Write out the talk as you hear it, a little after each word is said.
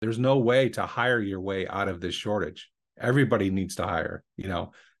There's no way to hire your way out of this shortage. Everybody needs to hire.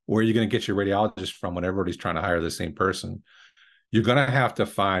 Where are you going to get your radiologist from when everybody's trying to hire the same person? You're going to have to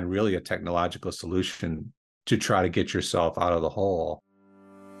find really a technological solution to try to get yourself out of the hole.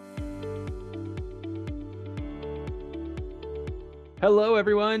 Hello,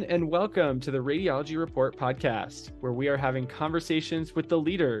 everyone, and welcome to the Radiology Report podcast, where we are having conversations with the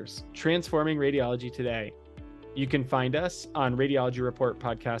leaders transforming radiology today. You can find us on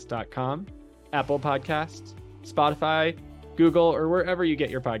radiologyreportpodcast.com, Apple Podcasts, Spotify, Google, or wherever you get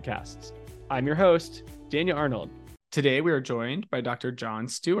your podcasts. I'm your host, Daniel Arnold. Today, we are joined by Dr. John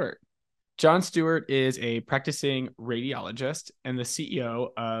Stewart. John Stewart is a practicing radiologist and the CEO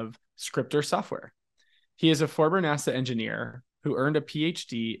of Scriptor software. He is a former NASA engineer who earned a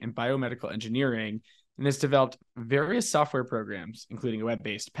PhD in biomedical engineering and has developed various software programs, including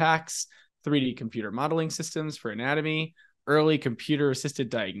web-based PACS, 3D computer modeling systems for anatomy, early computer-assisted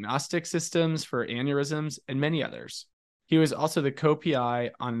diagnostic systems for aneurysms, and many others. He was also the co-PI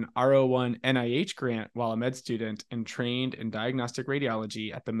on an R01 NIH grant while a med student and trained in diagnostic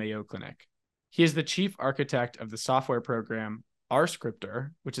radiology at the Mayo Clinic. He is the chief architect of the software program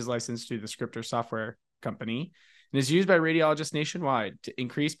Scriptor, which is licensed to the Scriptor software company, and is used by radiologists nationwide to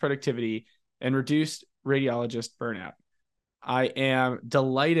increase productivity and reduce radiologist burnout. I am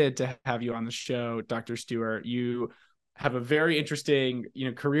delighted to have you on the show, Dr. Stewart. You have a very interesting,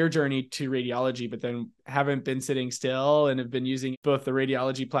 career journey to radiology, but then haven't been sitting still and have been using both the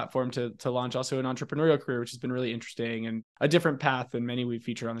radiology platform to launch also an entrepreneurial career, which has been really interesting and a different path than many we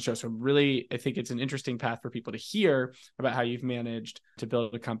feature on the show. So really, I think it's an interesting path for people to hear about how you've managed to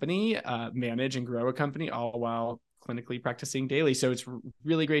build a company, manage and grow a company, all while clinically practicing daily. So it's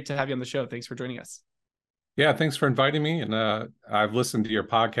really great to have you on the show. Thanks for joining us. Yeah, thanks for inviting me. And I've listened to your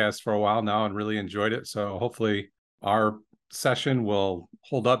podcast for a while now and really enjoyed it. So hopefully our session will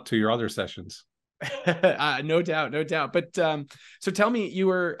hold up to your other sessions. No doubt. But so tell me, you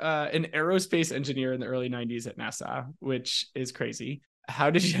were an aerospace engineer in the early 90s at NASA, which is crazy. How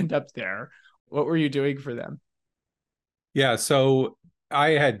did you end up there? What were you doing for them? Yeah, so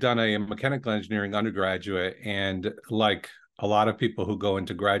I had done a mechanical engineering undergraduate, and like a lot of people who go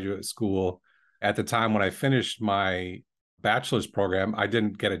into graduate school, at the time when I finished my bachelor's program, I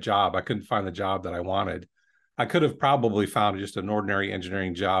didn't get a job. I couldn't find the job that I wanted. I could have probably found just an ordinary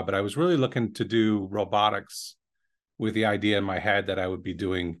engineering job, but I was really looking to do robotics with the idea in my head that I would be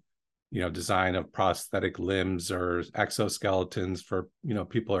doing, design of prosthetic limbs or exoskeletons for,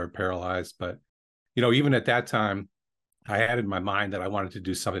 people who are paralyzed. But, even at that time, I had in my mind that I wanted to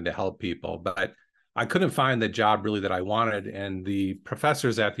do something to help people, but I couldn't find the job really that I wanted. And the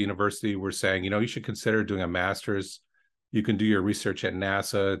professors at the university were saying, you should consider doing a master's. You can do your research at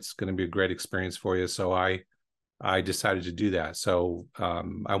NASA. It's going to be a great experience for you. So I decided to do that. So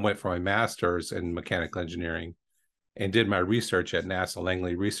I went for my master's in mechanical engineering and did my research at NASA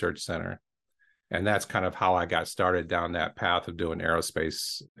Langley Research Center. And that's kind of how I got started down that path of doing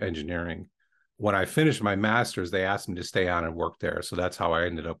aerospace engineering. When I finished my master's, they asked me to stay on and work there. So that's how I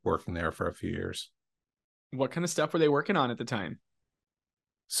ended up working there for a few years. What kind of stuff were they working on at the time?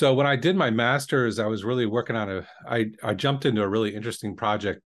 So when I did my master's, I was really working on I jumped into a really interesting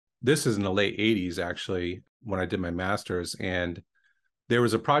project. This is in the late 80s, actually, when I did my master's. And there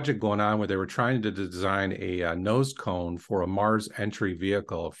was a project going on where they were trying to design a nose cone for a Mars entry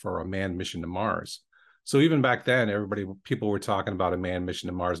vehicle for a manned mission to Mars. So even back then, people were talking about a manned mission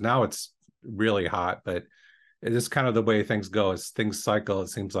to Mars. Now it's really hot, but it is kind of the way things go. As things cycle, it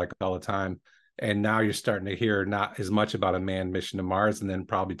seems like all the time. And now you're starting to hear not as much about a manned mission to Mars, and then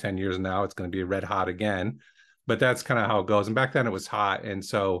probably 10 years now, it's going to be red hot again. But that's kind of how it goes. And back then it was hot. And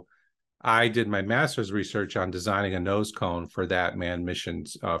so I did my master's research on designing a nose cone for that manned mission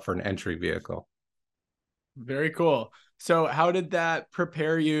for an entry vehicle. Very cool. So how did that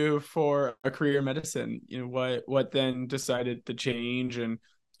prepare you for a career in medicine? What then decided to change, and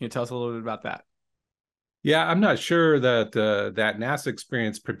tell us a little bit about that. Yeah, I'm not sure that that NASA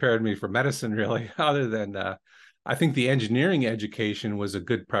experience prepared me for medicine, really, other than I think the engineering education was a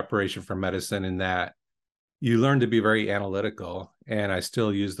good preparation for medicine in that you learn to be very analytical. And I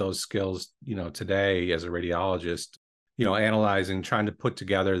still use those skills, today as a radiologist, analyzing, trying to put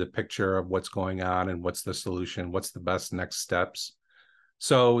together the picture of what's going on and what's the solution, what's the best next steps.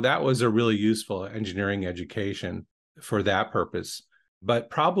 So that was a really useful engineering education for that purpose.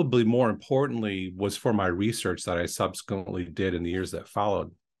 But probably more importantly was for my research that I subsequently did in the years that followed.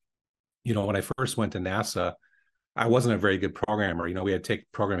 When I first went to NASA, I wasn't a very good programmer. We had to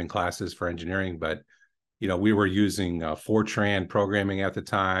take programming classes for engineering, but we were using Fortran programming at the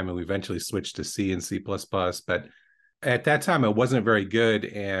time, and we eventually switched to C and C++. But At that time, it wasn't very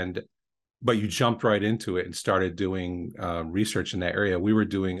good, but you jumped right into it and started doing research in that area.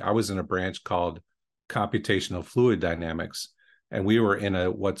 I was in a branch called computational fluid dynamics, and we were in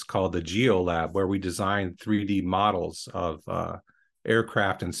what's called the Geo Lab, where we designed 3D models of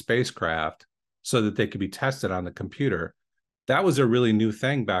aircraft and spacecraft so that they could be tested on the computer. That was a really new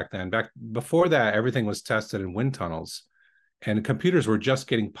thing back then. Back before that, everything was tested in wind tunnels, and computers were just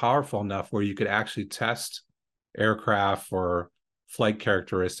getting powerful enough where you could actually test aircraft for flight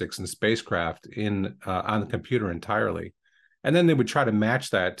characteristics and spacecraft on the computer entirely. And then they would try to match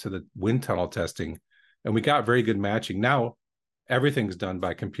that to the wind tunnel testing. And we got very good matching. Now everything's done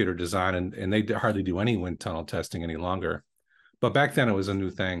by computer design, and they hardly do any wind tunnel testing any longer. But back then it was a new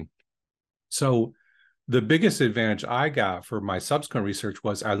thing. So the biggest advantage I got for my subsequent research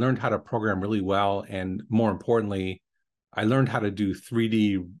was I learned how to program really well. And more importantly, I learned how to do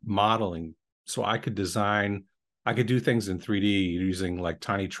 3D modeling. So I could do things in 3D using like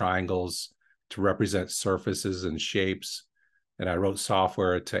tiny triangles to represent surfaces and shapes. And I wrote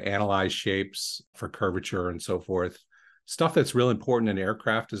software to analyze shapes for curvature and so forth. Stuff that's real important in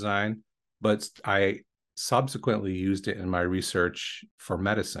aircraft design, but I subsequently used it in my research for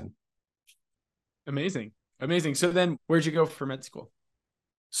medicine. Amazing. Amazing. So then where'd you go for med school?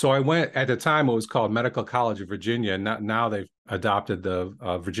 So I went, at the time it was called Medical College of Virginia. Now they've adopted the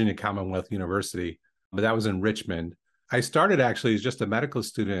Virginia Commonwealth University, but that was in Richmond. I started actually as just a medical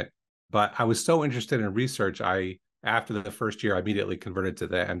student, but I was so interested in research, after the first year, I immediately converted to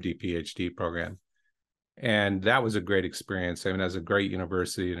the MD PhD program. And that was a great experience. I mean, that's a great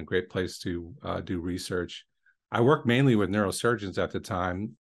university and a great place to do research. I worked mainly with neurosurgeons at the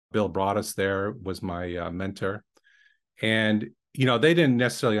time. Bill Broadus there was my mentor. And, they didn't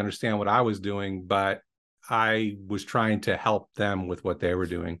necessarily understand what I was doing, but I was trying to help them with what they were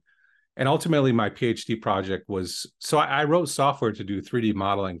doing. And ultimately, my PhD project I wrote software to do 3D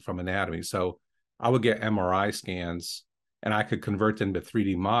modeling from anatomy. So I would get MRI scans and I could convert them to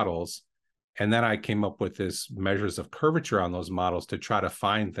 3D models. And then I came up with this measures of curvature on those models to try to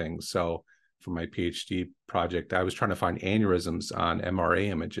find things. So for my PhD project, I was trying to find aneurysms on MRA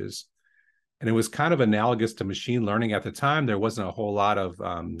images. And it was kind of analogous to machine learning at the time. There wasn't a whole lot of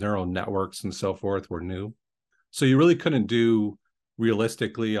neural networks and so forth were new. So you really couldn't do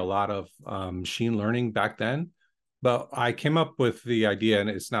realistically a lot of machine learning back then. But I came up with the idea, and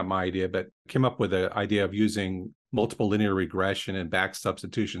it's not my idea, but came up with the idea of using multiple linear regression and back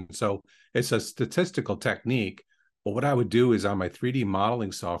substitution. So it's a statistical technique. But what I would do is on my 3D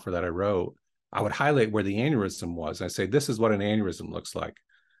modeling software that I wrote, I would highlight where the aneurysm was. I say, this is what an aneurysm looks like.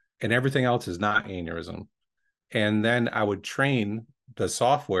 And everything else is not aneurysm. And then I would train the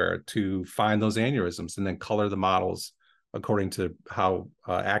software to find those aneurysms and then color the models according to how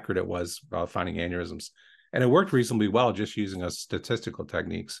accurate it was finding aneurysms. And it worked reasonably well just using statistical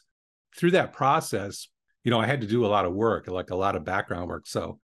techniques. Through that process, I had to do a lot of work, like a lot of background work.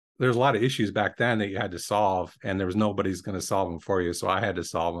 So there's a lot of issues back then that you had to solve, and there was nobody's going to solve them for you. So I had to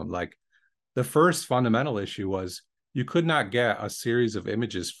solve them. Like the first fundamental issue was you could not get a series of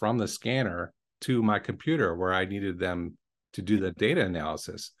images from the scanner to my computer where I needed them to do the data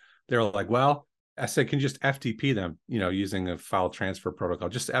analysis. They were like, well, I said, can you just FTP them, using a file transfer protocol,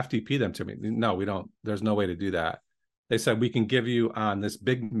 just FTP them to me. No, we don't. There's no way to do that. They said, we can give you on this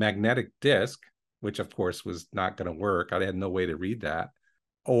big magnetic disk, which of course was not going to work. I had no way to read that.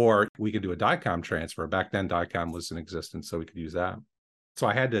 Or we could do a DICOM transfer. Back then, DICOM was in existence, so we could use that. So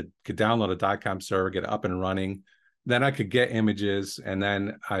I had to download a DICOM server, get up and running. Then I could get images. And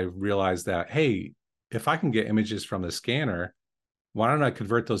then I realized that, hey, if I can get images from the scanner, why don't I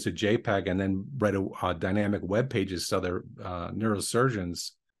convert those to JPEG and then write a dynamic web pages so their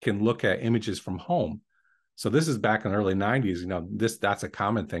neurosurgeons can look at images from home. So this is back in the early 90s. That's a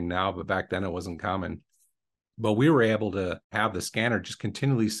common thing now, but back then it wasn't common. But we were able to have the scanner just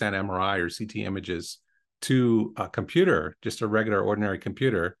continually send MRI or CT images to a computer, just a regular, ordinary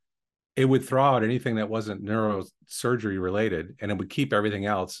computer. It would throw out anything that wasn't neurosurgery related, and it would keep everything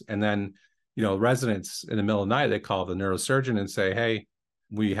else. And then, residents in the middle of the night, they call the neurosurgeon and say, hey,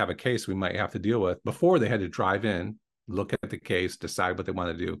 we have a case we might have to deal with. Before, they had to drive in, look at the case, decide what they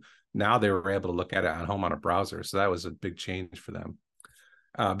want to do. Now they were able to look at it at home on a browser. So that was a big change for them.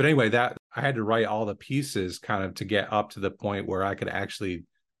 But anyway, that I had to write all the pieces kind of to get up to the point where I could actually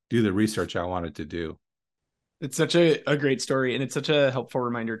do the research I wanted to do. It's such a great story, and it's such a helpful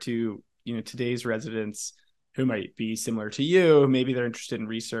reminder to today's residents who might be similar to you. Maybe they're interested in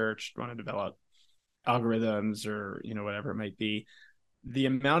research, want to develop algorithms or whatever it might be. The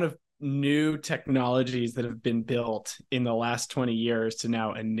amount of new technologies that have been built in the last 20 years to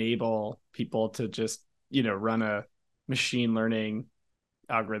now enable people to just run a machine learning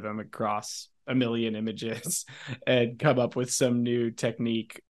algorithm across a million images and come up with some new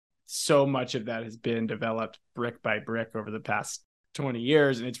technique. So much of that has been developed brick by brick over the past 20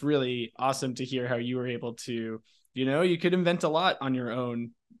 years. And it's really awesome to hear how you were able to, you could invent a lot on your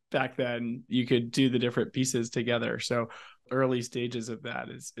own back then. You could do the different pieces together. So early stages of that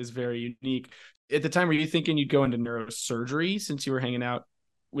is very unique. At the time, were you thinking you'd go into neurosurgery since you were hanging out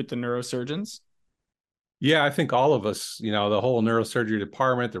with the neurosurgeons? Yeah, I think all of us, the whole neurosurgery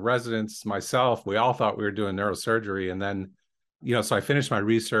department, the residents, myself, we all thought we were doing neurosurgery. And then, so I finished my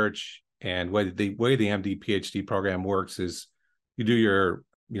research, and the way the MD PhD program works is you do your,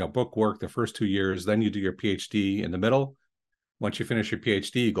 book work the first 2 years, then you do your PhD in the middle. Once you finish your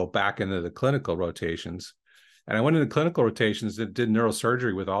PhD, you go back into the clinical rotations. And I went into clinical rotations and did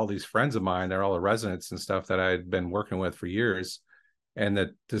neurosurgery with all these friends of mine. They're all the residents and stuff that I had been working with for years. And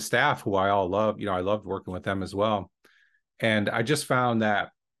the staff who I all love, I loved working with them as well. And I just found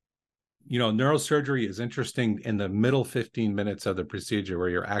that, neurosurgery is interesting in the middle 15 minutes of the procedure where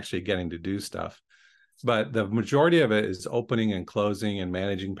you're actually getting to do stuff. But the majority of it is opening and closing and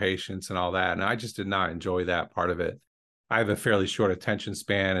managing patients and all that. And I just did not enjoy that part of it. I have a fairly short attention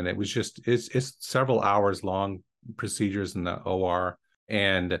span, and it's several hours long procedures in the OR.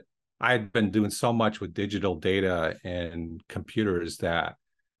 And I had been doing so much with digital data and computers that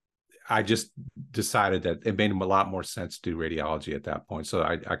I just decided that it made a lot more sense to do radiology at that point. So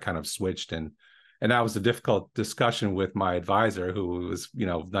I kind of switched, and that was a difficult discussion with my advisor, who was,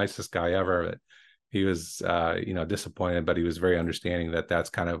 nicest guy ever. He was, disappointed, but he was very understanding that that's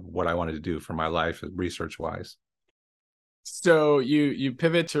kind of what I wanted to do for my life research wise. So you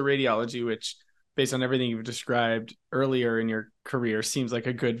pivot to radiology, which based on everything you've described earlier in your career seems like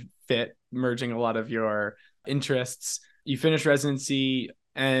a good fit, merging a lot of your interests. You finish residency,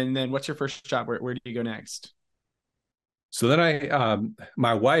 and then what's your first job? Where do you go next? So then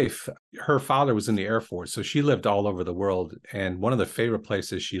my wife, her father was in the Air Force, so she lived all over the world. And one of the favorite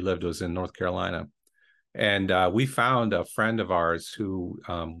places she lived was in North Carolina. And we found a friend of ours who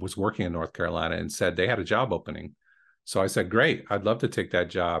was working in North Carolina and said they had a job opening. So I said, great, I'd love to take that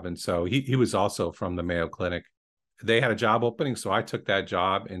job. And so he was also from the Mayo Clinic. They had a job opening, so I took that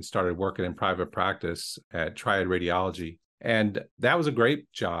job and started working in private practice at Triad Radiology. And that was a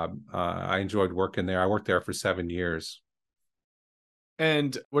great job. I enjoyed working there. I worked there for 7 years.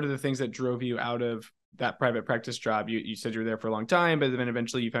 And what are the things that drove you out of that private practice job? You said you were there for a long time, but then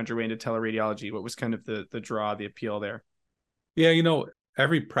eventually you found your way into teleradiology. What was kind of the draw, the appeal there? Yeah,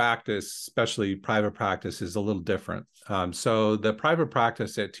 every practice, especially private practice, is a little different. So the private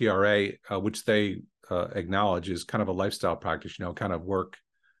practice at TRA, which they acknowledge is kind of a lifestyle practice, kind of work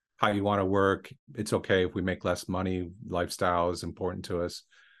how you want to work. It's okay if we make less money. Lifestyle is important to us.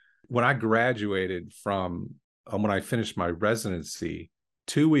 When I graduated from, when I finished my residency,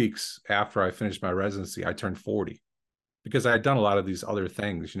 2 weeks after I finished my residency, I turned 40 because I had done a lot of these other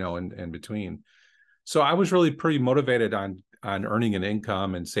things, in between. So I was really pretty motivated on earning an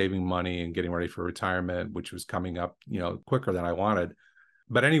income and saving money and getting ready for retirement, which was coming up, quicker than I wanted.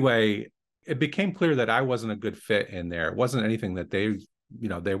 But anyway, it became clear that I wasn't a good fit in there. It wasn't anything that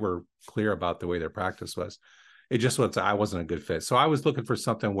they were clear about the way their practice was. It just was, I wasn't a good fit. So I was looking for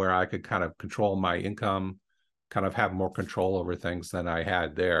something where I could kind of control my income, kind of have more control over things than I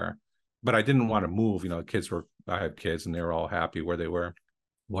had there. But I didn't want to move. I had kids and they were all happy where they were.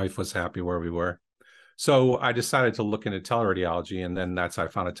 Wife was happy where we were. So I decided to look into teleradiology, and then I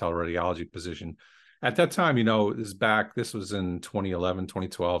found a teleradiology position. At that time, this was in 2011,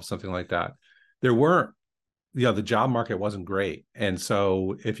 2012, something like that. There weren't, the job market wasn't great. And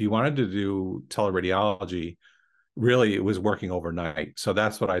so if you wanted to do teleradiology, really it was working overnight. So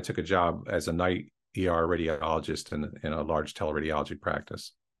that's what I took a job as a night ER radiologist in a large teleradiology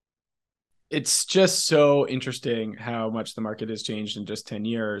practice. It's just so interesting how much the market has changed in just 10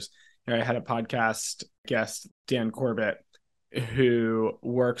 years. I had a podcast guest, Dan Corbett, who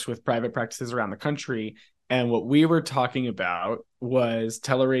works with private practices around the country. And what we were talking about was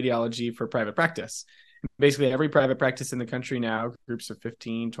teleradiology for private practice. Basically, every private practice in the country now, groups of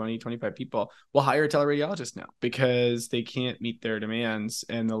 15, 20, 25 people, will hire a teleradiologist now because they can't meet their demands,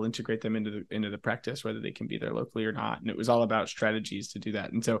 and they'll integrate them into the practice, whether they can be there locally or not. And it was all about strategies to do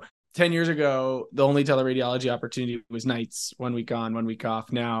that. And so 10 years ago, the only teleradiology opportunity was nights, 1 week on, 1 week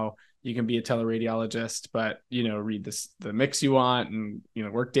off. Now you can be a teleradiologist, but, read the mix you want and,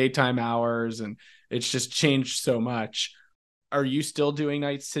 work daytime hours. And it's just changed so much. Are you still doing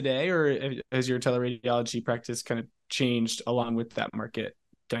nights today, or has your teleradiology practice kind of changed along with that market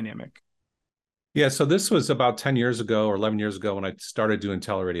dynamic? Yeah, so this was about 10 years ago or 11 years ago when I started doing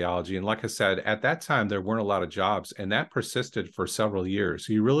teleradiology. And like I said, at that time, there weren't a lot of jobs, and that persisted for several years.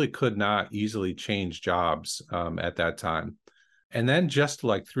 So you really could not easily change jobs at that time. And then just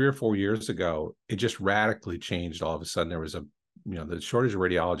like 3 or 4 years ago, it just radically changed. All of a sudden, there was the shortage of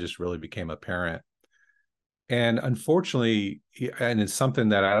radiologists really became apparent. And unfortunately, and it's something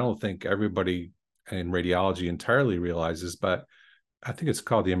that I don't think everybody in radiology entirely realizes, but I think it's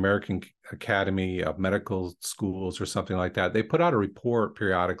called the American Academy of Medical Schools or something like that. They put out a report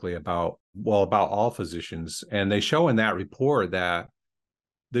periodically about all physicians. And they show in that report that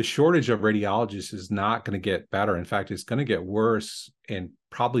the shortage of radiologists is not going to get better. In fact, it's going to get worse and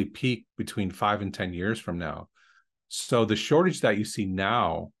probably peak between 5 and 10 years from now. So the shortage that you see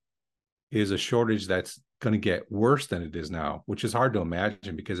now is a shortage that's going to get worse than it is now, which is hard to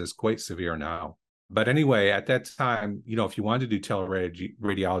imagine because it's quite severe now. But anyway, at that time, if you wanted to do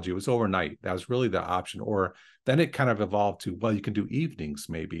teleradiology, it was overnight. That was really the option. Or then it kind of evolved to, well, you can do evenings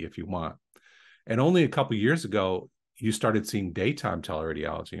maybe if you want. And only a couple of years ago, you started seeing daytime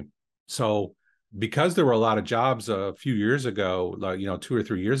teleradiology. So because there were a lot of jobs a few years ago, like 2 or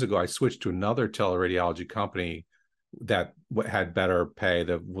 3 years ago, I switched to another teleradiology company that had better pay.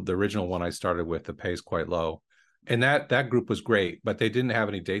 The original one I started with, the pay is quite low. And that group was great, but they didn't have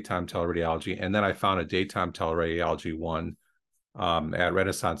any daytime teleradiology. And then I found a daytime teleradiology one at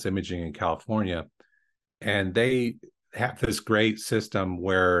Renaissance Imaging in California. And they have this great system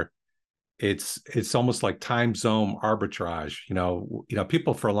where it's almost like time zone arbitrage.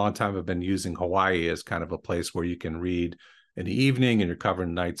 People for a long time have been using Hawaii as kind of a place where you can read in the evening and you're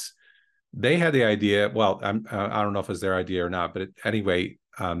covering nights. They had the idea. Well, I don't know if it was their idea or not, but anyway,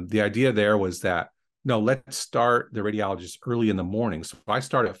 the idea there was that no, let's start the radiologist early in the morning. So I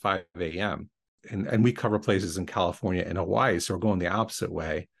start at 5 a.m. and we cover places in California and Hawaii, so we're going the opposite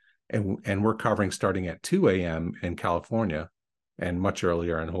way, and we're covering starting at 2 a.m. in California and much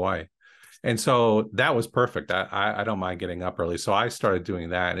earlier in Hawaii. And so that was perfect. I don't mind getting up early. So I started doing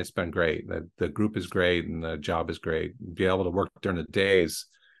that, and it's been great. The group is great and the job is great. Be able to work during the days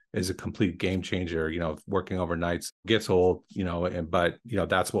is a complete game changer. Working overnights gets old, but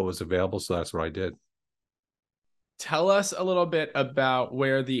that's what was available. So that's what I did. Tell us a little bit about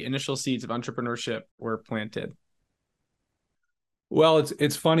where the initial seeds of entrepreneurship were planted. Well,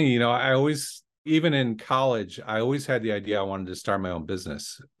 it's funny, I always, even in college, I always had the idea I wanted to start my own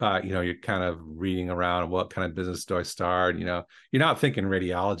business. But you're kind of reading around, what kind of business do I start? You're not thinking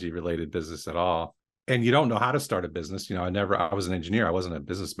radiology related business at all. And you don't know how to start a business. I was an engineer. I wasn't a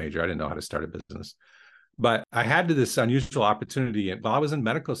business major. I didn't know how to start a business. But I had this unusual opportunity. While I was in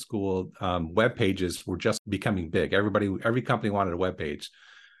medical school, web pages were just becoming big. Every company wanted a web page,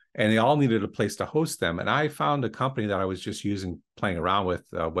 and they all needed a place to host them. And I found a company that I was just playing around with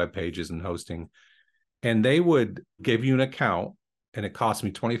web pages and hosting. And they would give you an account, and it cost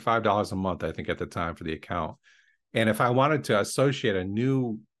me $25 a month, I think, at the time for the account. And if I wanted to associate a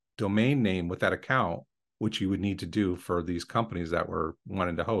new domain name with that account, which you would need to do for these companies that were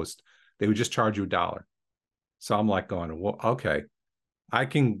wanting to host, they would just charge you $1. So I'm like going, well, okay, I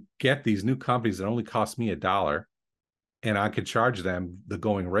can get these new companies that only cost me $1, and I could charge them the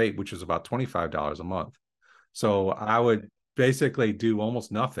going rate, which was about $25 a month. So I would basically do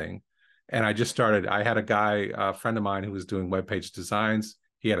almost nothing. And I just started, I had a friend of mine who was doing webpage designs.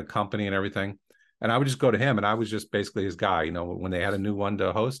 He had a company and everything. And I would just go to him, and I was just basically his guy. When they had a new one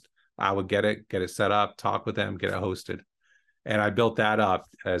to host, I would get it set up, talk with them, get it hosted. And I built that up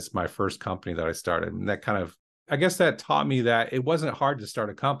as my first company that I started. And that kind of, I guess that taught me that it wasn't hard to start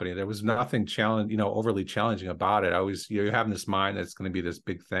a company. There was nothing overly challenging about it. I always, you're having this mind that's going to be this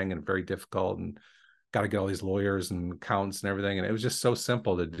big thing and very difficult, and got to get all these lawyers and accountants and everything. And it was just so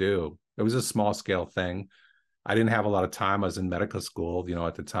simple to do. It was a small scale thing. I didn't have a lot of time. I was in medical school,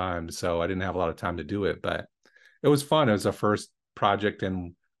 at the time. So I didn't have a lot of time to do it, but it was fun. It was a first project.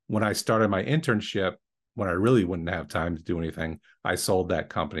 And when I started my internship, when I really wouldn't have time to do anything, I sold that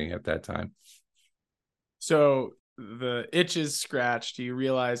company at that time. So the itch is scratched. You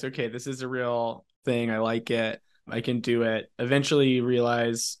realize, okay, this is a real thing. I like it. I can do it. Eventually you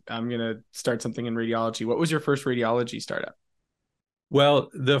realize I'm going to start something in radiology. What was your first radiology startup?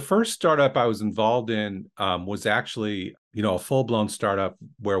 Well, the first startup I was involved in was actually, a full-blown startup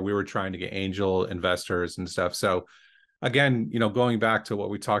where we were trying to get angel investors and stuff. So again, going back to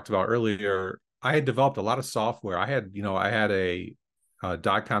what we talked about earlier, I had developed a lot of software. I had a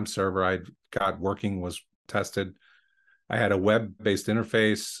 .com server I got working, was tested. I had a web-based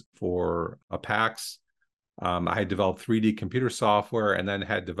interface for a PACS. I had developed 3D computer software, and then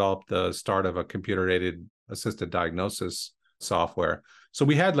had developed the start of a computer-aided assisted diagnosis software. So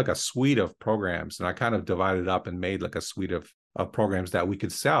we had like a suite of programs, and I kind of divided up and made like a suite of programs that we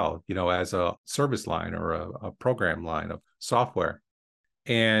could sell, as a service line or a program line of software.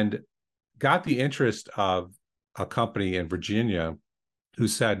 And got the interest of a company in Virginia who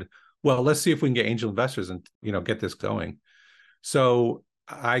said, well, let's see if we can get angel investors and, get this going. So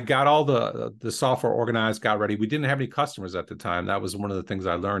I got all the software organized, got ready. We didn't have any customers at the time. That was one of the things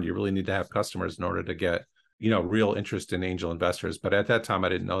I learned. You really need to have customers in order to get, real interest in angel investors. But at that time, I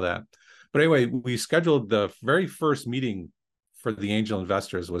didn't know that. But anyway, we scheduled the very first meeting for the angel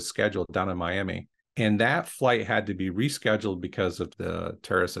investors was scheduled down in Miami. And that flight had to be rescheduled because of the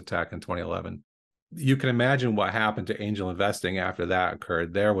terrorist attack in 2011. You can imagine what happened to angel investing after that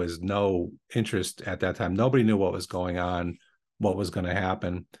occurred. There was no interest at that time. Nobody knew what was going on, what was going to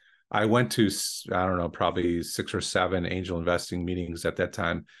happen. I went to, I don't know, probably 6 or 7 angel investing meetings at that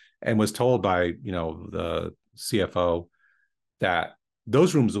time, and was told by, the CFO that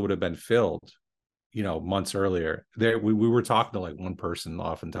those rooms would have been filled, months earlier. We were talking to like one person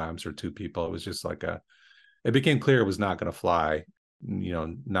oftentimes, or 2 people. It was just like it became clear it was not going to fly,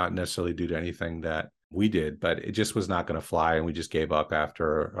 not necessarily due to anything that we did, but it just was not going to fly. And we just gave up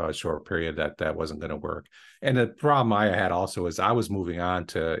after a short period that wasn't going to work. And the problem I had also is I was moving on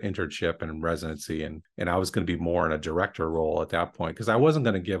to internship and residency, and I was going to be more in a director role at that point, because I wasn't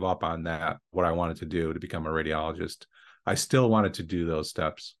going to give up on that, what I wanted to do to become a radiologist. I still wanted to do those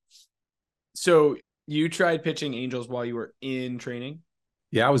steps. So you tried pitching angels while you were in training?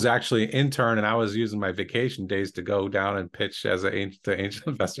 Yeah, I was actually an intern, and I was using my vacation days to go down and pitch to angel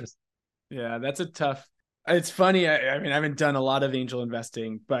investors. Yeah, that's a tough. It's funny. I mean, I haven't done a lot of angel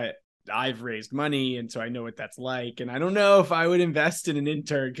investing, but I've raised money, and so I know what that's like. And I don't know if I would invest in an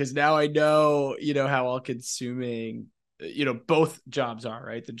intern, because now I know, how all consuming, both jobs are,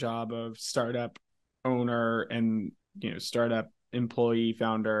 right? The job of startup owner and, startup employee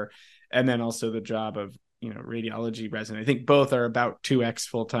founder, and then also the job of, radiology resident. I think both are about 2x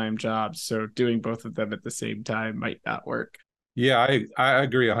full-time jobs. So doing both of them at the same time might not work. Yeah, I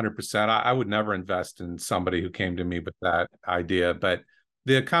agree 100%. I would never invest in somebody who came to me with that idea. But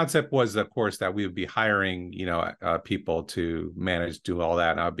the concept was, of course, that we would be hiring, people to manage, do all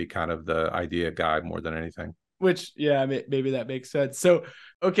that. And I'd be kind of the idea guy more than anything. Which, yeah, maybe that makes sense. So,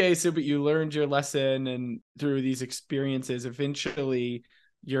 okay, but you learned your lesson, and through these experiences, eventually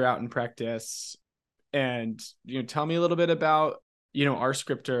you're out in practice. And, tell me a little bit about, our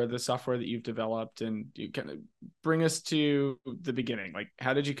Scriptor, the software that you've developed, and you kind of bring us to the beginning. Like,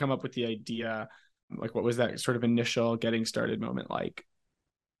 how did you come up with the idea? Like, what was that sort of initial getting started moment like?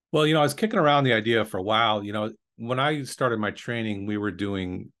 Well, I was kicking around the idea for a while. When I started my training, we were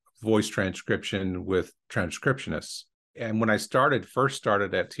doing voice transcription with transcriptionists. And when I first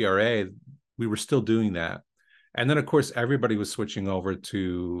started at TRA, we were still doing that. And then, of course, everybody was switching over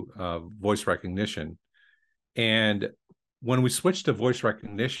to voice recognition. And when we switched to voice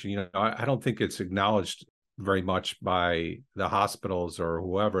recognition, I don't think it's acknowledged very much by the hospitals or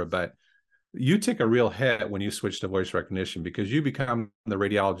whoever, but you take a real hit when you switch to voice recognition, because you become the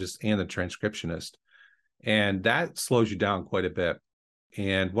radiologist and the transcriptionist. And that slows you down quite a bit.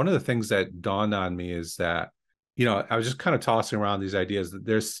 And one of the things that dawned on me is that, I was just kind of tossing around these ideas that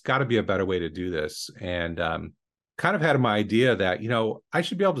there's got to be a better way to do this. And kind of had my idea that, I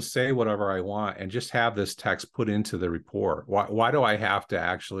should be able to say whatever I want and just have this text put into the report. Why do I have to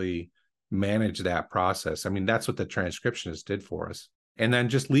actually manage that process? I mean, that's what the transcriptionist did for us. And then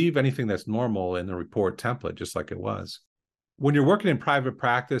just leave anything that's normal in the report template, just like it was. When you're working in private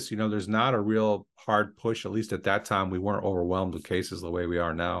practice, there's not a real hard push. At least at that time, we weren't overwhelmed with cases the way we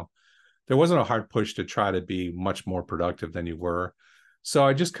are now. There wasn't a hard push to try to be much more productive than you were. So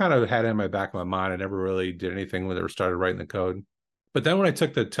I just kind of had it in my back of my mind. I never really did anything when I started writing the code. But then when I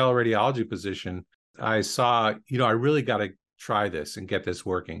took the teleradiology position, I saw, I really got to try this and get this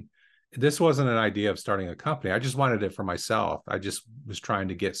working. This wasn't an idea of starting a company. I just wanted it for myself. I just was trying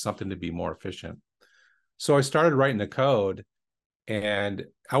to get something to be more efficient. So I started writing the code, and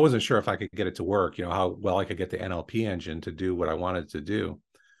I wasn't sure if I could get it to work, how well I could get the NLP engine to do what I wanted to do.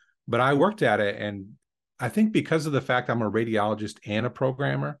 But I worked at it, and I think because of the fact I'm a radiologist and a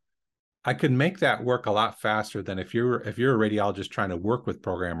programmer, I could make that work a lot faster than if you're a radiologist trying to work with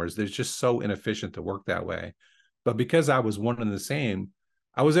programmers. They're just so inefficient to work that way. But because I was one and the same,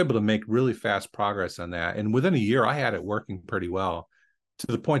 I was able to make really fast progress on that. And within a year, I had it working pretty well, to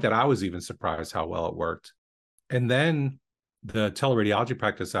the point that I was even surprised how well it worked. And then the teleradiology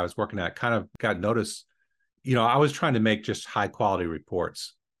practice I was working at kind of got noticed. I was trying to make just high quality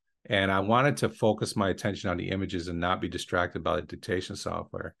reports, and I wanted to focus my attention on the images and not be distracted by the dictation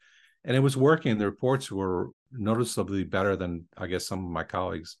software. And it was working. The reports were noticeably better than, I guess, some of my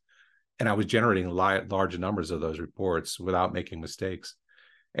colleagues. And I was generating large numbers of those reports without making mistakes.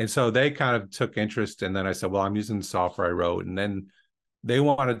 And so they kind of took interest. And then I said, well, I'm using the software I wrote. And then they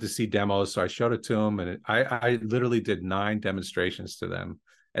wanted to see demos. So I showed it to them. And I literally did 9 demonstrations to them.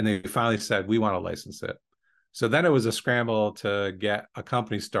 And they finally said, we want to license it. So then it was a scramble to get a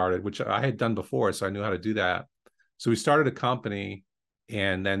company started, which I had done before. So I knew how to do that. So we started a company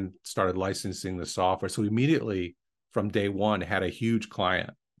and then started licensing the software. So immediately from day one had a huge client,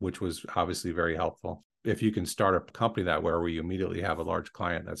 which was obviously very helpful. If you can start a company that way where you immediately have a large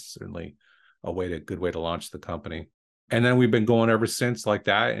client, that's certainly good way to launch the company. And then we've been going ever since like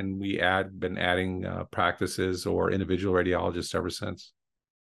that. And been adding practices or individual radiologists ever since.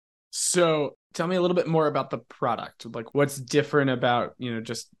 So tell me a little bit more about the product. Like what's different about,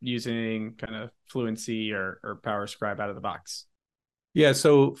 just using kind of Fluency or PowerScribe out of the box? Yeah,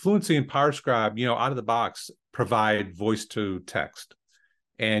 so Fluency and PowerScribe, out of the box, provide voice to text.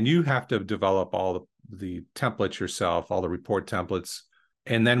 And you have to develop all the templates yourself, all the report templates.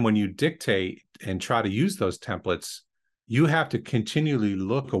 And then when you dictate and try to use those templates, you have to continually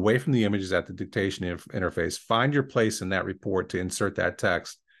look away from the images at the dictation interface, find your place in that report to insert that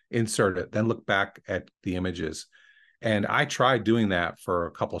text, insert it, then look back at the images. And I tried doing that for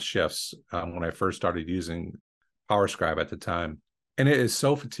a couple shifts when I first started using PowerScribe at the time. And it is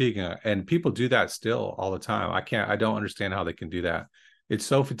so fatiguing. And people do that still all the time. I don't understand how they can do that. It's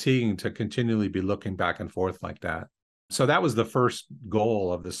so fatiguing to continually be looking back and forth like that. So that was the first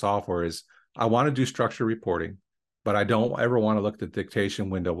goal of the software is I want to do structured reporting, but I don't ever want to look at the dictation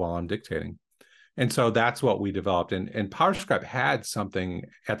window while I'm dictating. And so that's what we developed. And PowerScribe had something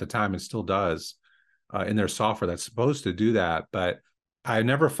at the time and still does in their software that's supposed to do that. But I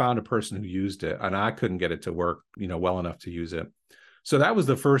never found a person who used it, and I couldn't get it to work, well enough to use it. So that was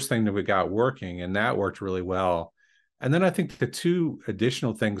the first thing that we got working, and that worked really well. And then I think the 2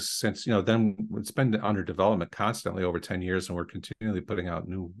 additional things since, then it's been under development constantly over 10 years, and we're continually putting out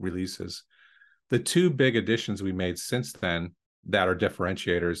new releases. The 2 big additions we made since then that are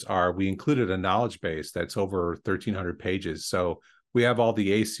differentiators are we included a knowledge base that's over 1,300 pages. So we have all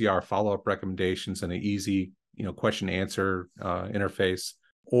the ACR follow-up recommendations and an easy, question answer interface.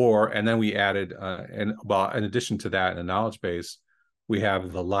 And then we added, in addition to that, in a knowledge base, we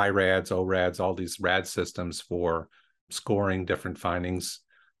have the LIRADS, ORADS, all these RAD systems for scoring different findings.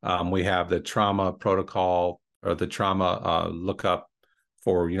 We have the trauma protocol or the trauma lookup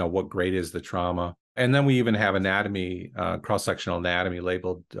for, what grade is the trauma. And then we even have anatomy, cross-sectional anatomy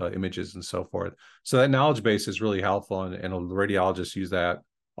labeled images and so forth. So that knowledge base is really helpful. And radiologists use that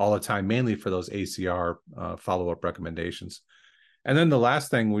all the time, mainly for those ACR follow-up recommendations. And then the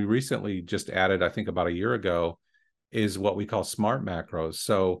last thing we recently just added, I think about a year ago, is what we call smart macros.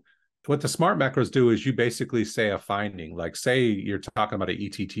 So what the smart macros do is you basically say a finding, like say you're talking about an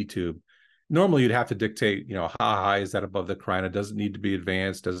ETT tube. Normally you'd have to dictate, how high is that above the carina? Does it need to be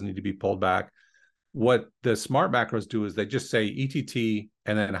advanced? Does it need to be pulled back? What the smart macros do is they just say ETT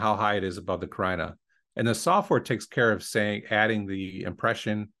and then how high it is above the carina. And the software takes care of adding the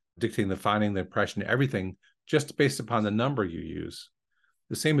impression, dictating the finding, the impression, everything just based upon the number you use.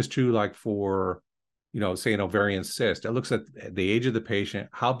 The same is true like for, say an ovarian cyst. It looks at the age of the patient,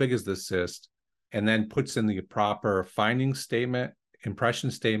 how big is the cyst, and then puts in the proper finding statement,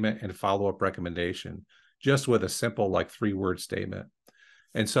 impression statement, and follow-up recommendation, just with a simple like 3-word statement.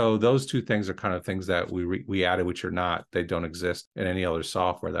 And so those 2 things are kind of things that we added, which they don't exist in any other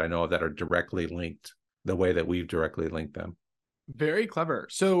software that I know of that are directly linked the way that we've directly linked them. Very clever.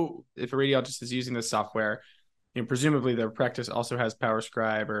 So if a radiologist is using this software, presumably their practice also has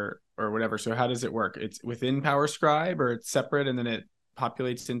PowerScribe or whatever. So how does it work? It's within PowerScribe or it's separate and then it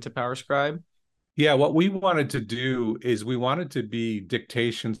populates into PowerScribe? Yeah, what we wanted to do is we wanted to be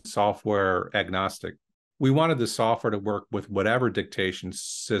dictation software agnostic. We wanted the software to work with whatever dictation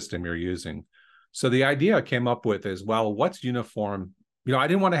system you're using. So the idea I came up with is, well, what's uniform? I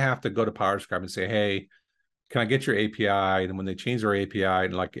didn't want to have to go to PowerScribe and say, hey, can I get your API? And when they change their API,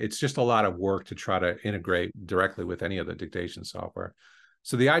 and it's just a lot of work to try to integrate directly with any of the dictation software.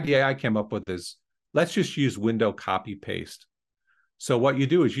 So the idea I came up with is, let's just use window copy paste. So what you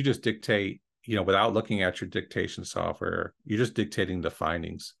do is you just dictate, without looking at your dictation software, you're just dictating the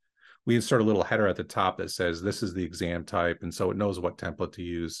findings. We insert a little header at the top that says, this is the exam type. And so it knows what template to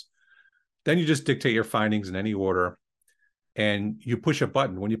use. Then you just dictate your findings in any order. And you push a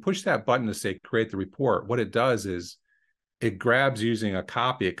button. When you push that button to say create the report, what it does is it grabs using a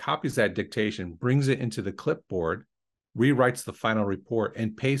copy, it copies that dictation, brings it into the clipboard, rewrites the final report,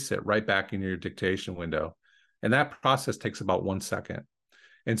 and pastes it right back in your dictation window. And that process takes about 1 second.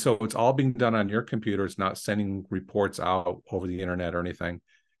 And so it's all being done on your computer. It's not sending reports out over the internet or anything.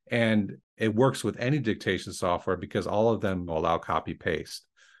 And it works with any dictation software because all of them allow copy paste.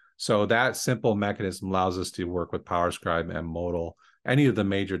 So that simple mechanism allows us to work with PowerScribe and Modal, any of the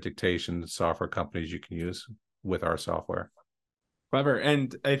major dictation software companies you can use with our software. Clever.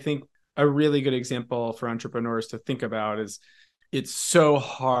 And I think a really good example for entrepreneurs to think about is it's so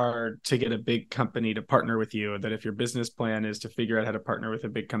hard to get a big company to partner with you that if your business plan is to figure out how to partner with a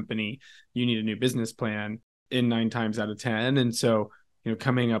big company, you need a new business plan in 9 times out of 10. And so,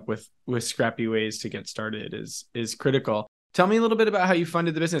 coming up with scrappy ways to get started is critical. Tell me a little bit about how you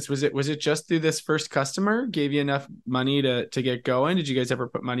funded the business. Was it just through this first customer gave you enough money to get going? Did you guys ever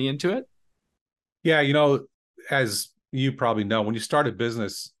put money into it? Yeah, as you probably know, when you start a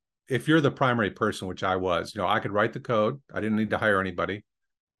business, if you're the primary person, which I was, I could write the code. I didn't need to hire anybody.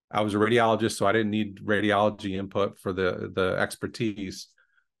 I was a radiologist, so I didn't need radiology input for the expertise.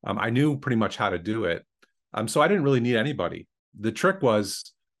 I knew pretty much how to do it. So I didn't really need anybody. The trick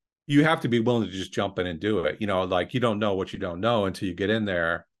was you have to be willing to just jump in and do it. Like you don't know what you don't know until you get in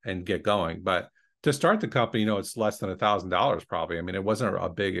there and get going. But to start the company, it's less than $1,000 probably. I mean, it wasn't a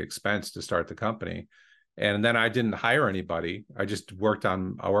big expense to start the company. And then I didn't hire anybody. I just worked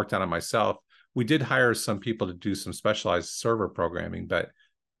on it myself. We did hire some people to do some specialized server programming, but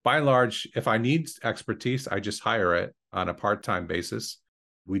by and large, if I need expertise, I just hire it on a part-time basis.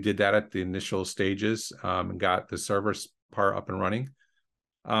 We did that at the initial stages and got the server part up and running.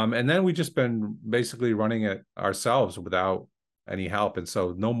 And then we just been basically running it ourselves without any help. And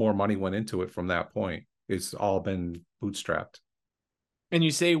so no more money went into it from that point. It's all been bootstrapped. And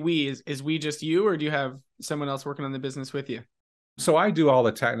you say is we just you, or do you have someone else working on the business with you? So I do all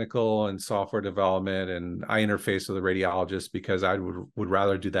the technical and software development, and I interface with the radiologist because I would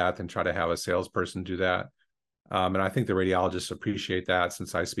rather do that than try to have a salesperson do that. And I think the radiologists appreciate that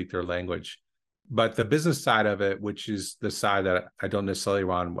since I speak their language. But the business side of it, which is the side that I don't necessarily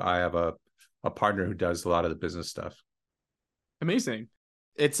run, I have a partner who does a lot of the business stuff. Amazing.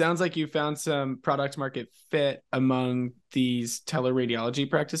 It sounds like you found some product market fit among these teleradiology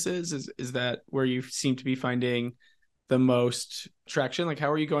practices. Is that where you seem to be finding the most traction? Like,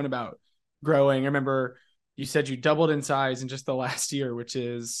 how are you going about growing? I remember you said you doubled in size in just the last year, which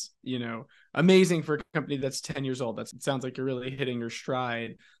is, amazing for a company that's 10 years old. It sounds like you're really hitting your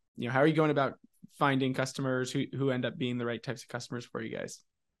stride. How are you going about finding customers who end up being the right types of customers for you guys?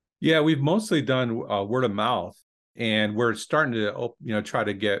 Yeah, we've mostly done word of mouth, and we're starting to, try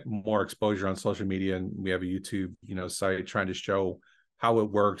to get more exposure on social media. And we have a YouTube, site trying to show how it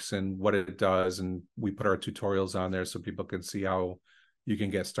works and what it does. And we put our tutorials on there so people can see how you can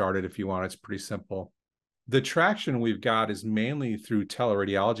get started if you want. It's pretty simple. The traction we've got is mainly through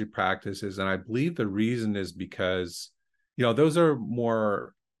teleradiology practices. And I believe the reason is because, those are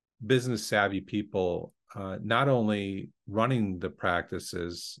more business savvy people, not only running the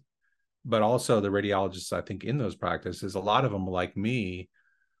practices, but also the radiologists, I think, in those practices. A lot of them, like me,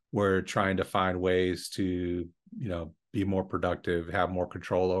 were trying to find ways to, be more productive, have more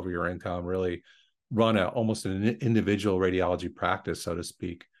control over your income, really run almost an individual radiology practice, so to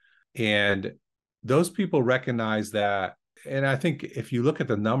speak. And those people recognize that. And I think if you look at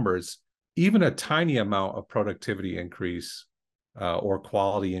the numbers, even a tiny amount of productivity increase or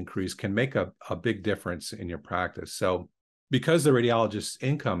quality increase can make a big difference in your practice. So because the radiologist's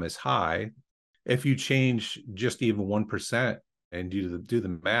income is high, if you change just even 1% and do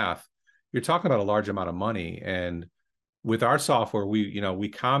the math, you're talking about a large amount of money. And with our software, we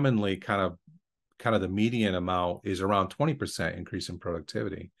commonly kind of the median amount is around 20% increase in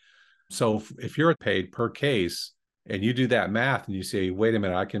productivity. So if you're paid per case and you do that math and you say, wait a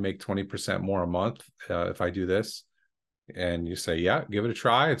minute, I can make 20% more a month if I do this. And you say, yeah, give it a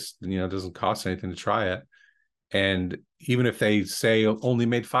try. It doesn't cost anything to try it. And even if they say only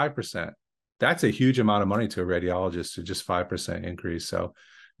made 5%, that's a huge amount of money to a radiologist, to just 5% increase. So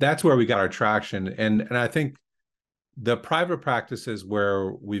that's where we got our traction. And I think the private practices where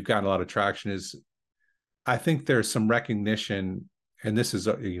we've gotten a lot of traction is, I think there's some recognition, and this is,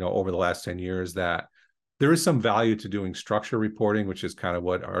 over the last 10 years, that there is some value to doing structure reporting, which is kind of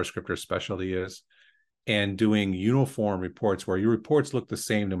what our Scriptor specialty is, and doing uniform reports where your reports look the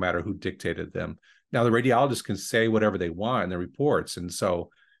same no matter who dictated them. Now, the radiologist can say whatever they want in the reports. And so,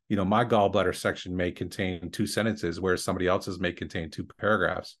 my gallbladder section may contain 2 sentences where somebody else's may contain 2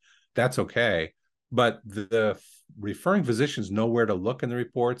 paragraphs. That's okay. But the referring physicians know where to look in the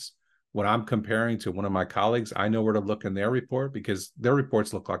reports. When I'm comparing to one of my colleagues, I know where to look in their report because their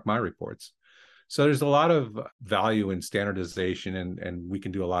reports look like my reports. So there's a lot of value in standardization, and we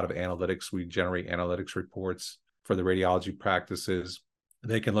can do a lot of analytics. We generate analytics reports for the radiology practices.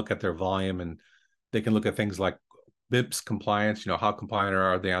 They can look at their volume, and they can look at things like MIPS compliance. How compliant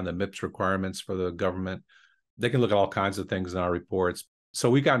are they on the MIPS requirements for the government? They can look at all kinds of things in our reports. So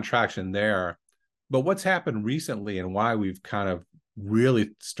we've gotten traction there. But what's happened recently and why we've kind of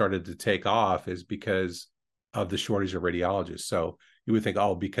really started to take off is because of the shortage of radiologists. So you would think,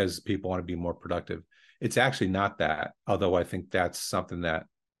 oh, because people want to be more productive. It's actually not that, although I think that's something that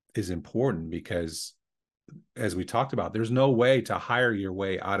is important because, as we talked about, there's no way to hire your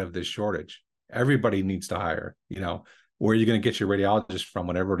way out of this shortage. Everybody needs to hire. Where are you going to get your radiologist from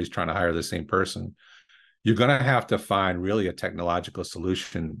when everybody's trying to hire the same person? You're going to have to find really a technological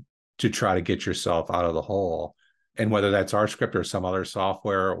solution to try to get yourself out of the hole. And whether that's our Scriptor or some other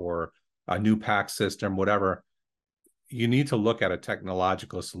software or a new PACS system, whatever, you need to look at a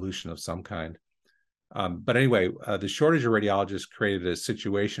technological solution of some kind. But anyway, the shortage of radiologists created a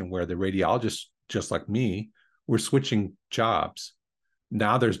situation where the radiologists, just like me, were switching jobs.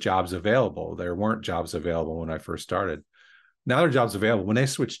 Now there's jobs available. There weren't jobs available when I first started. Now there are jobs available. When they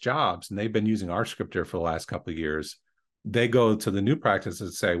switch jobs, and they've been using our Scriptor for the last couple of years, they go to the new practice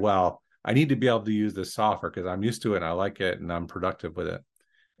and say, well, I need to be able to use this software because I'm used to it and I like it and I'm productive with it.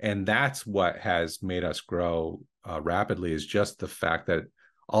 And that's what has made us grow rapidly, is just the fact that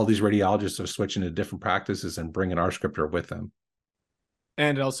all these radiologists are switching to different practices and bringing our Scriptor with them.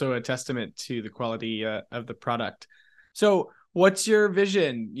 And also a testament to the quality of the product. So what's your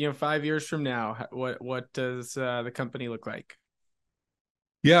vision, 5 years from now? What does the company look like?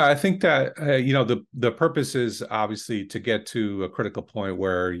 Yeah, I think that the purpose is obviously to get to a critical point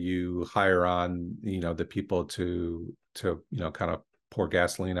where you hire on the people to kind of pour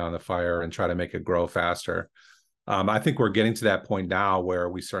gasoline on the fire and try to make it grow faster. I think we're getting to that point now where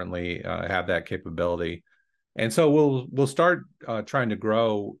we certainly have that capability, and so we'll start trying to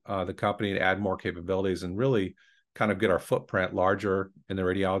grow the company to add more capabilities and really kind of get our footprint larger in the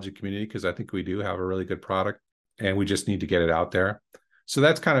radiology community, because I think we do have a really good product and we just need to get it out there. So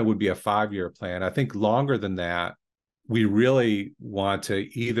that's kind of would be a 5-year plan. I think longer than that, we really want to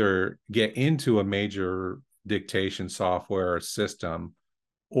either get into a major dictation software system,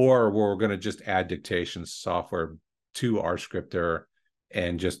 or we're going to just add dictation software to our Scriptor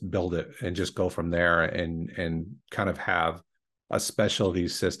and just build it and just go from there and kind of have a specialty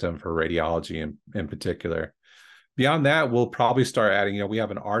system for radiology in particular. Beyond that, we'll probably start adding, we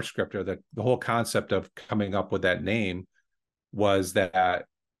have an R Scriptor. That the whole concept of coming up with that name was that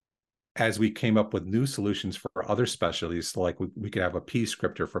as we came up with new solutions for other specialties, so like we could have a P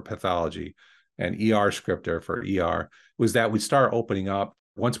Scriptor for pathology and ER Scriptor for ER, was that we start opening up,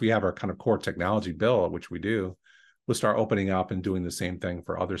 once we have our kind of core technology built, which we do, we'll start opening up and doing the same thing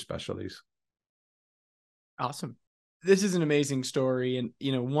for other specialties. Awesome. This is an amazing story. And,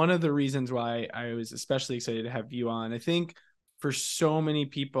 one of the reasons why I was especially excited to have you on, I think for so many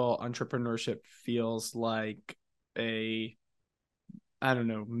people, entrepreneurship feels like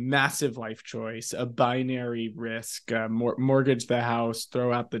massive life choice, a binary risk, mortgage the house,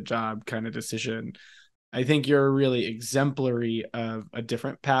 throw out the job kind of decision. I think you're really exemplary of a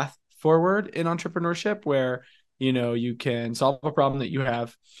different path forward in entrepreneurship where, you can solve a problem that you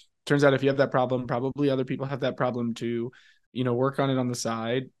have. Turns out if you have that problem, probably other people have that problem too, work on it on the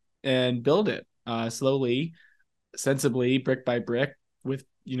side and build it slowly, sensibly, brick by brick, with,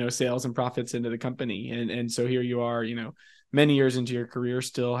 sales and profits into the company. And so here you are, many years into your career,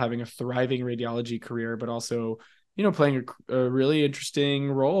 still having a thriving radiology career, but also, playing a really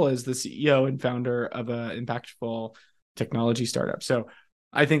interesting role as the CEO and founder of an impactful technology startup. So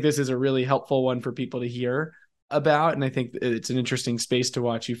I think this is a really helpful one for people to hear about. And I think it's an interesting space to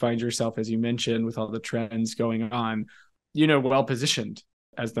watch. You find yourself, as you mentioned, with all the trends going on, well positioned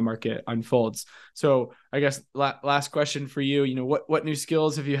as the market unfolds. So I guess last question for you, what new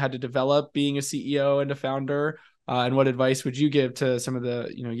skills have you had to develop being a CEO and a founder? And what advice would you give to some of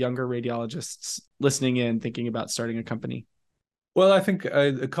the younger radiologists listening in, thinking about starting a company? Well, I think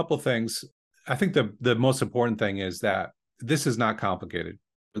a couple of things. I think the most important thing is that this is not complicated.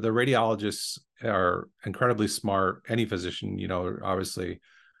 The radiologists are incredibly smart. Any physician, obviously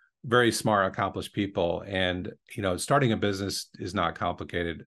very smart, accomplished people. And, starting a business is not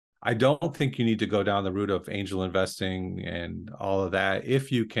complicated. I don't think you need to go down the route of angel investing and all of that.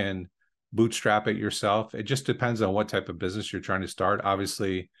 If you can bootstrap it yourself, it just depends on what type of business you're trying to start.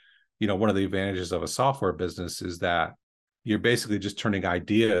 Obviously, one of the advantages of a software business is that you're basically just turning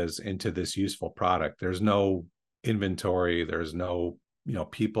ideas into this useful product. There's no inventory. There's no,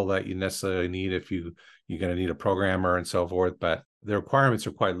 people that you necessarily need if you're going to need a programmer and so forth. But the requirements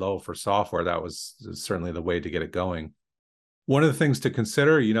are quite low for software. That was certainly the way to get it going. One of the things to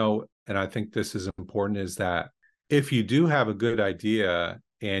consider, and I think this is important, is that if you do have a good idea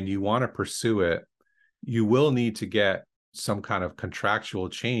and you want to pursue it, you will need to get some kind of contractual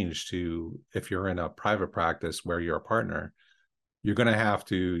change to, if you're in a private practice where you're a partner, you're going to have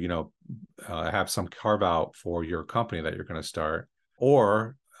to, have some carve out for your company that you're going to start.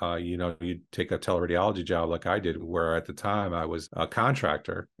 Or, you take a teleradiology job like I did, where at the time I was a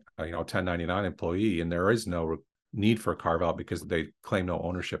contractor, 1099 employee, and there is no need for a carve out because they claim no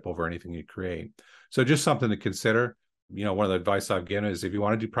ownership over anything you create. So just something to consider. One of the advice I've given is if you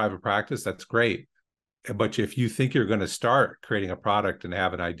want to do private practice, that's great. But if you think you're going to start creating a product and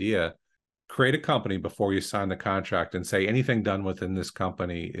have an idea, create a company before you sign the contract and say anything done within this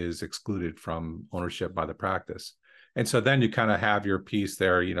company is excluded from ownership by the practice. And so then you kind of have your piece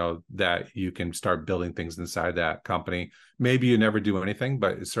there, that you can start building things inside that company. Maybe you never do anything,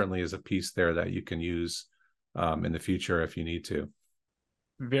 but it certainly is a piece there that you can use in the future if you need to.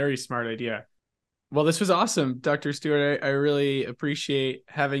 Very smart idea. Well, this was awesome, Dr. Stewart. I really appreciate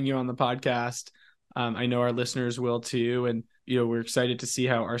having you on the podcast. I know our listeners will too. And, we're excited to see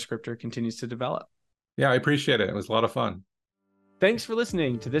how our Scriptor continues to develop. Yeah, I appreciate it. It was a lot of fun. Thanks for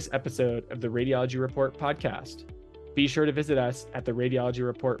listening to this episode of the Radiology Report podcast. Be sure to visit us at the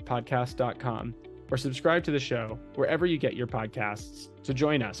radiologyreportpodcast.com or subscribe to the show wherever you get your podcasts to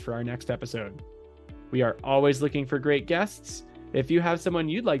join us for our next episode. We are always looking for great guests. If you have someone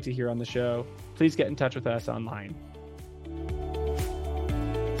you'd like to hear on the show, please get in touch with us online.